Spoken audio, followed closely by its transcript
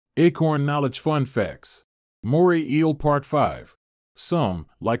Acorn Knowledge Fun Facts. Moray Eel Part 5. Some,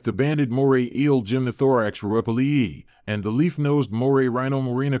 like the banded moray eel Gymnothorax rupelii and the leaf-nosed moray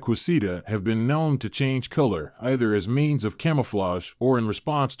Rhinomorena quisita, have been known to change color, either as means of camouflage or in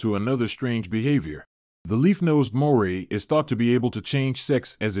response to another strange behavior. The leaf-nosed moray is thought to be able to change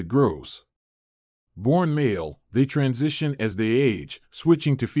sex as it grows. Born male, they transition as they age,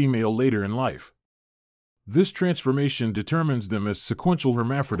 switching to female later in life. This transformation determines them as sequential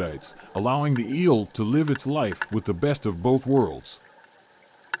hermaphrodites, allowing the eel to live its life with the best of both worlds.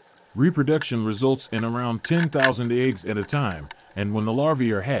 Reproduction results in around 10,000 eggs at a time, and when the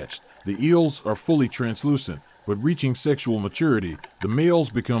larvae are hatched, the eels are fully translucent, but reaching sexual maturity, the males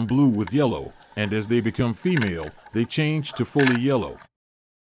become blue with yellow, and as they become female, they change to fully yellow.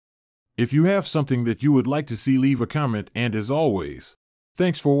 If you have something that you would like to see, leave a comment, and as always,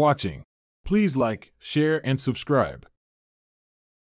 thanks for watching. Please like, share, and subscribe.